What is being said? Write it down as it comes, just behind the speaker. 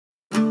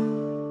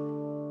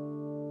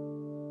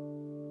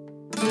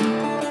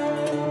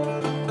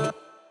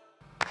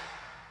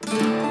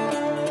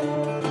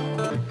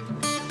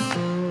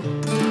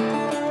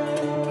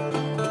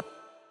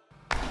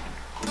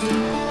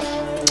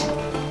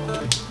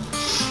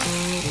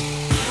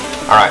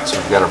Alright, so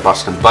we've got our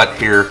busting butt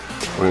here.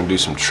 We're going to do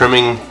some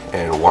trimming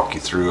and walk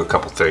you through a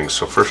couple things.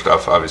 So first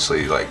off,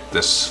 obviously, like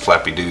this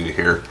flappy dude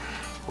here,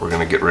 we're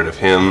going to get rid of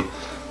him.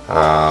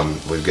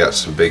 We've got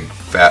some big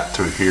fat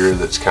through here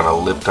that's kind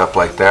of lipped up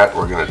like that.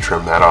 We're going to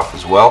trim that off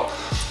as well.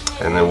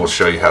 And then we'll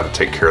show you how to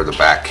take care of the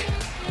back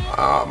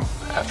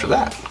after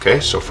that.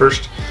 Okay, so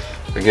first,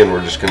 again,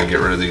 we're just going to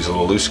get rid of these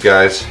little loose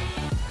guys.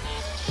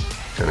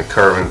 Kind of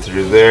carving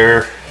through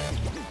there.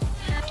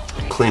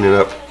 Clean it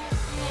up.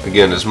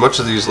 Again, as much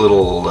of these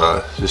little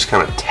just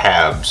kind of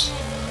tabs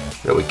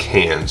that we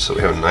can, so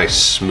we have a nice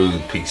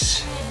smooth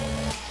piece.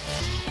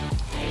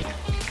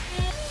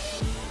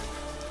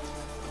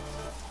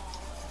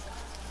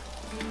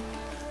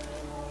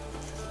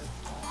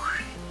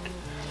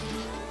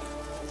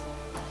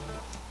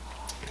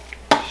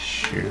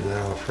 Shear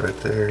that off right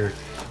there.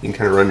 You can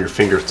kind of run your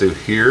finger through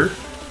here,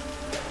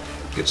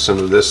 get some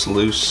of this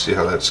loose. See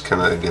how that's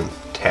kind of, again,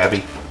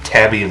 tabby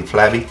and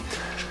flabby.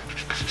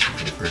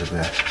 Get rid of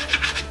that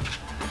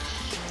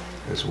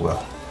as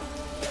well.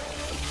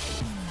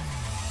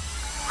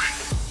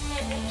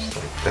 Just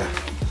like that.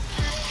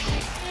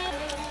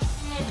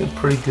 Looking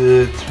pretty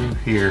good through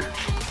here.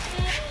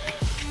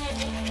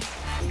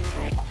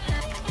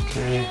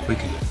 Okay, we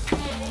can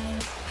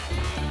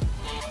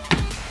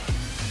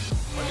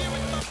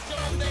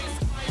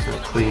kind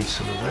of clean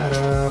some of that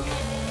up.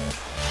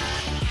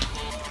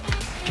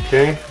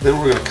 Okay, then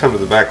we're going to come to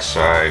the back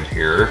side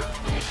here.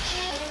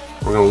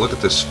 We're going to look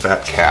at this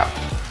fat cap,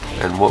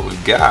 and what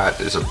we've got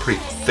is a pretty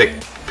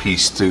thick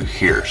piece through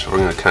here. So we're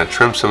going to kind of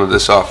trim some of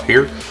this off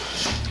here,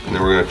 and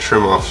then we're going to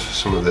trim off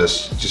some of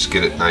this, just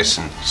get it nice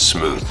and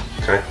smooth.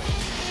 Okay,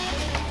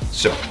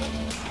 so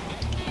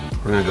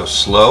we're going to go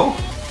slow.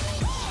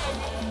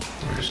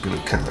 We're just going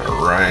to kind of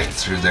right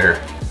through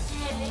there,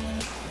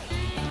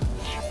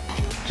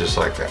 just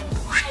like that.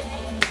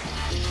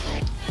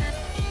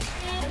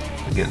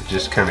 Again,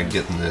 just kind of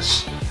getting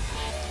this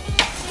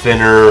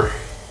thinner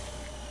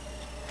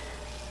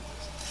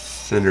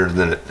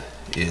than it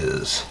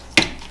is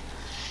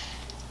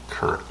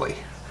currently,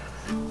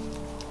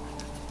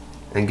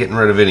 and getting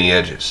rid of any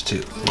edges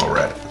too while we're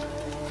at it.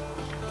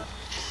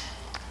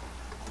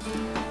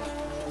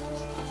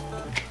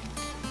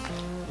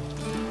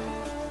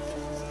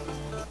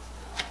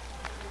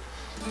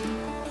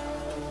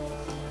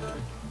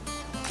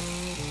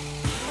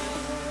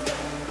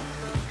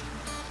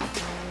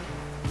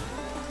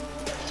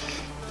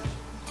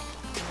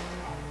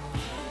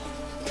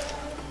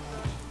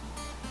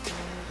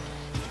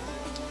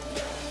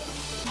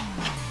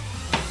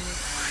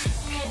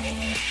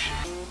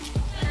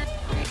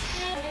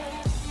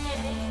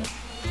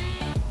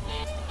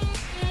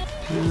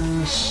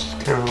 Just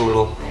kind of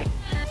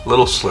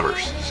little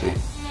slivers, see?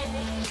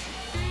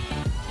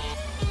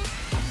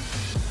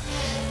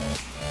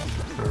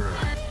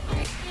 Alright.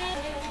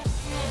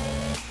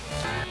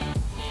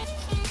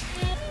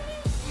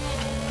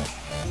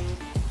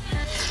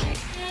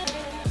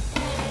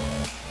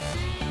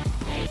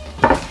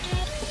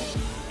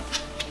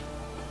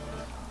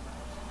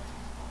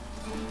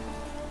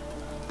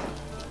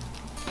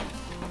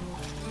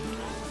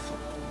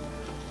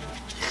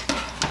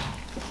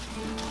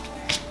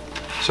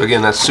 So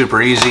again, that's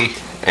super easy,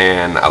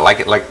 and I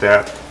like it like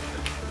that.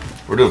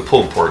 We're doing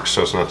pulled pork,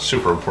 so it's not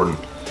super important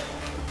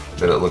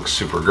that it looks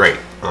super great,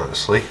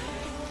 honestly.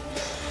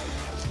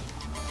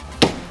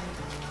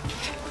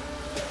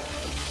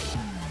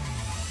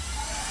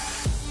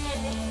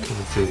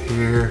 Coming through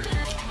here.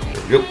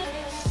 There we go.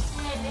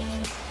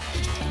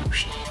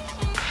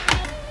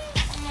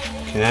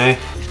 Okay.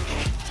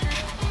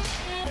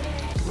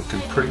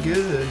 Looking pretty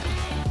good.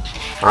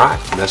 All right,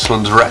 this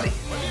one's ready.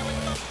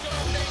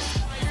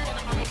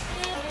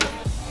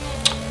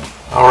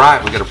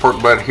 Alright, we got a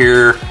pork butt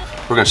here.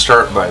 We're going to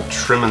start by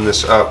trimming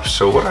this up.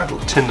 So what I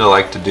tend to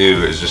like to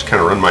do is just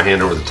kind of run my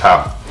hand over the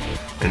top,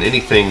 and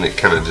anything that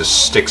kind of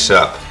just sticks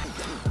up,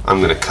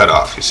 I'm going to cut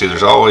off. You see,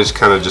 there's always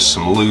kind of just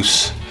some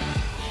loose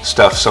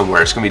stuff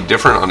somewhere. It's going to be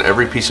different on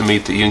every piece of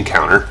meat that you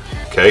encounter,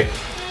 okay?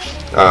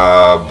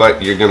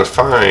 But you're going to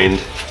find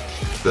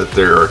that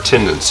there are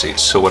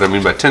tendencies. So what I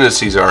mean by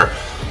tendencies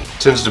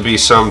tends to be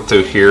some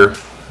through here,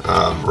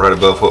 right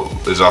above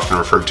what is often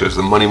referred to as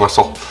the money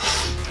muscle.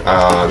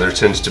 There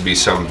tends to be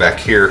some back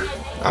here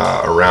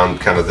around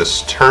kind of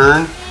this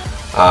turn,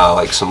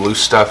 like some loose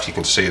stuff. You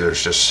can see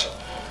there's just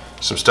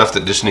some stuff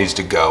that just needs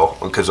to go,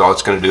 because all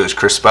it's going to do is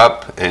crisp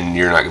up and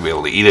you're not going to be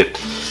able to eat it.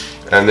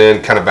 And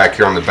then kind of back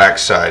here on the back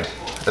side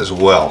as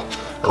well,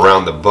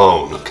 around the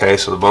bone. Okay,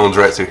 so the bone's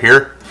right through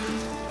here,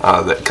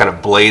 that kind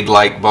of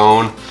blade-like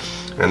bone,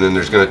 and then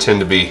there's going to tend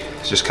to be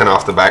just kind of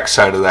off the back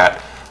side of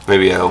that,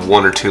 maybe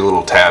one or two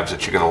little tabs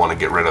that you're going to want to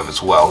get rid of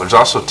as well. There's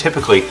also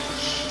typically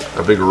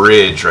a big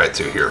ridge right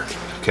through here,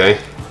 okay?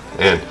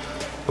 And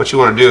what you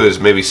want to do is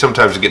maybe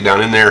sometimes get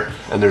down in there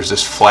and there's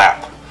this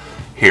flap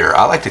here.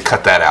 I like to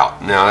cut that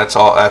out. Now that's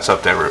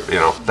up to you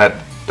know,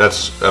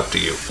 that's up to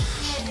you.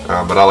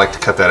 But I like to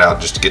cut that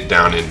out just to get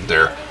down in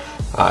there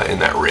in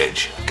that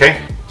ridge,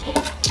 okay?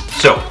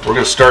 So we're going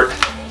to start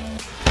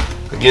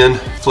Again,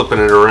 flipping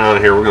it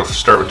around here, we're going to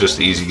start with just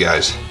the easy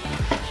guys.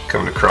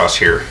 Coming across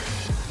here,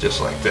 just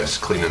like this,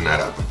 cleaning that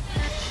up.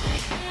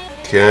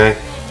 Okay,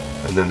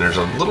 and then there's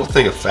a little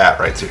thing of fat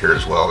right through here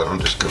as well that I'm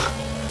just going to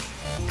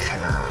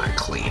kind of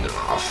clean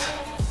off.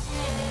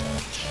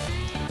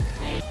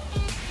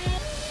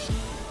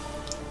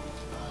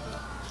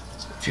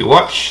 If you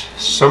watch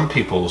some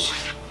people's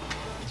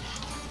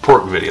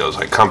pork videos,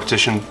 like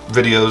competition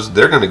videos,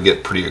 they're going to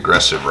get pretty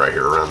aggressive right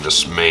here around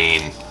this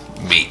main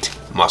meat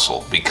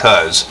muscle,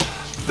 because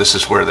this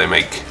is where they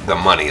make the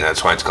money.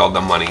 That's why it's called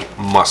the money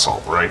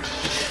muscle, right?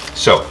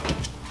 So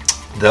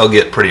they'll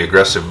get pretty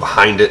aggressive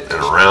behind it and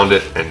around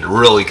it and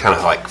really kind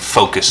of like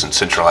focus and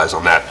centralize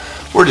on that.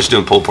 We're just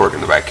doing pulled pork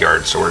in the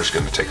backyard, so we're just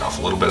going to take off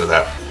a little bit of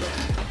that,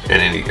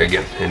 and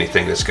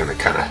anything that's going to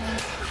kind of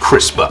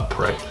crisp up,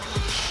 right?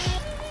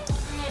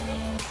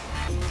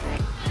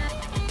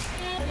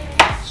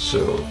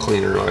 So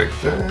cleaner like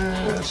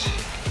that.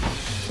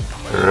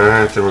 All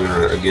right, then we're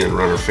gonna again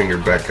run our finger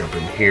back up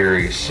in here.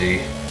 You see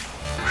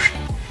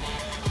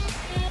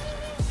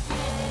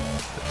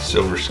that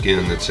silver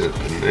skin that's up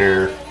in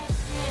there.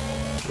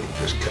 We'll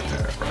just cut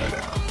that right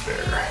out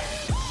there.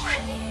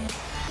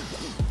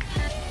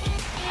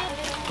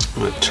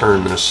 I'm gonna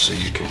turn this so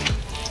you can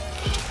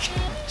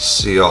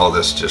see all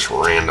this just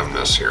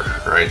randomness here,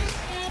 right?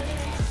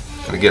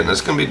 And again, that's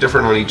gonna be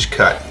different on each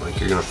cut. Like,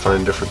 you're gonna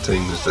find different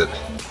things that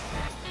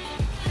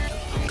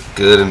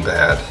good and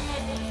bad.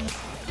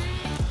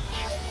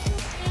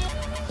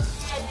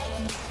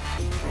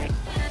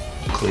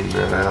 Clean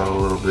that out a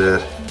little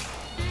bit.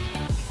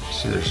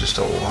 See, there's just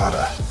a lot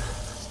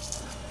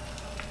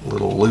of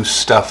little loose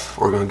stuff.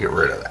 We're going to get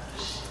rid of that.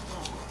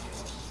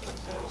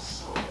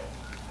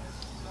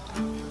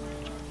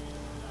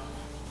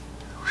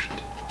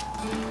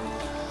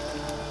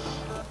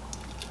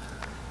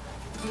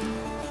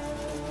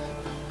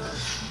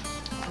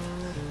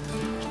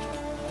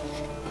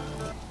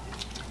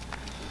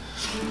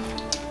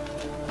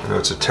 I know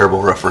it's a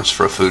terrible reference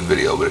for a food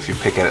video, but if you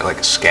pick at it like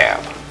a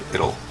scab,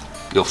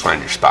 you'll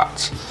find your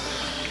spots.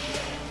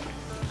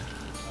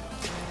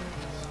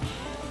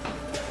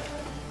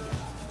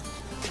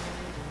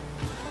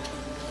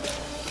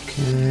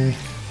 Okay.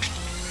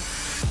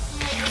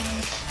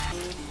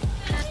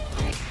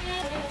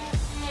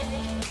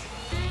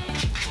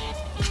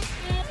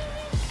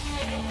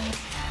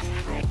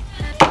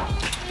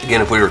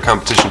 Again, if we were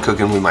competition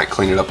cooking, we might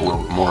clean it up a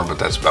little bit more, but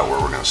that's about where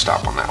we're going to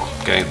stop on that one.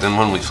 Okay, then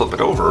when we flip it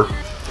over,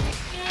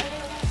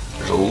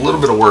 there's a little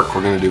bit of work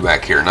we're going to do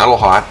back here. Not a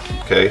lot,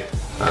 okay?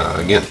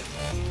 Again,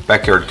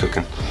 backyard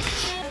cooking.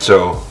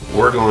 So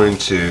we're going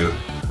to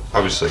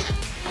obviously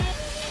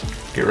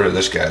get rid of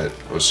this guy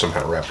that was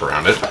somehow wrapped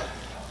around it.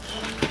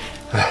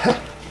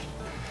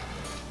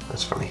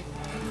 That's funny.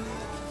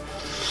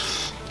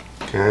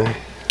 Okay.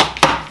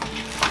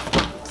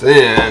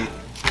 Then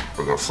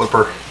we're going to flip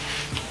her.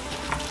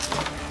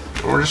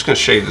 And we're just going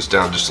to shave this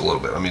down just a little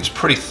bit. I mean, it's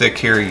pretty thick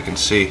here. You can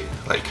see,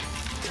 like,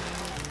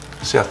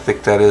 see how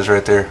thick that is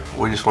right there?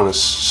 We just want to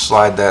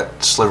slide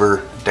that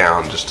sliver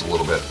down just a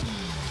little bit,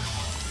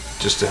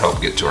 just to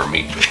help get to our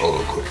meat a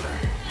little quicker.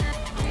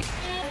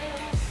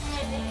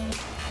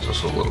 There's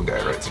also a little guy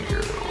right through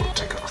here that I want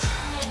to take off.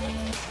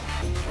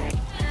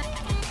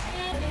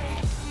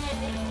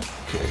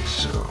 Okay,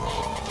 so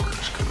we're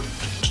just going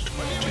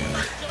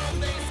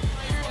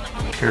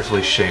to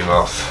carefully shave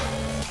off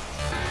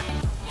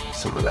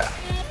some of that.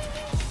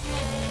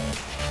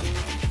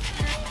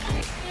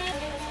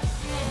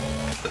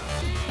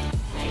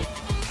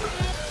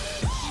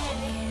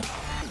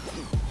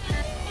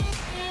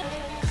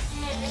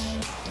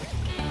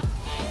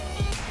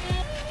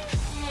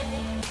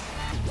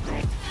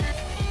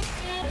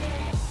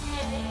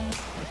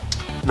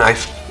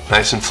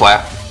 Nice and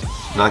flat,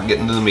 not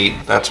getting to the meat.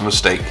 That's a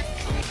mistake.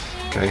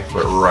 Okay,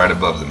 but right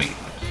above the meat.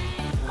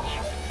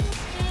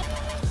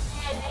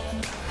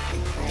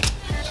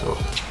 So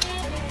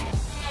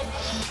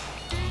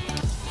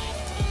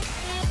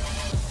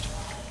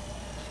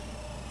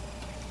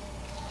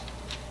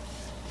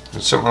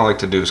and something I like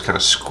to do is kind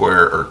of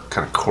square or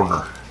kind of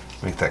corner,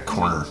 make that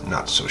corner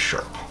not so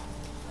sharp.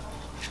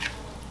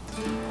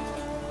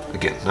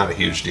 Again, not a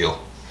huge deal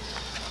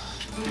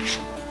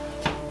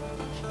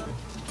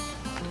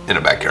in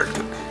a backyard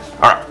cook.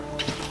 All right,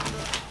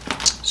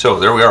 so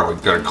there we are.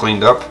 We've got her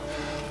cleaned up.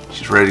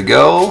 She's ready to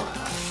go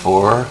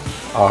for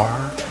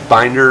our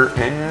binder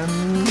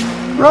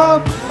and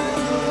rub.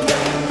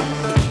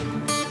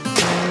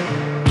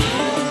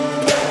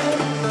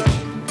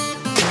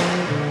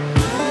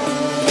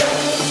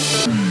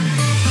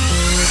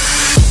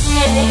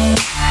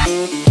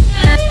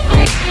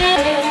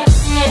 Yeah.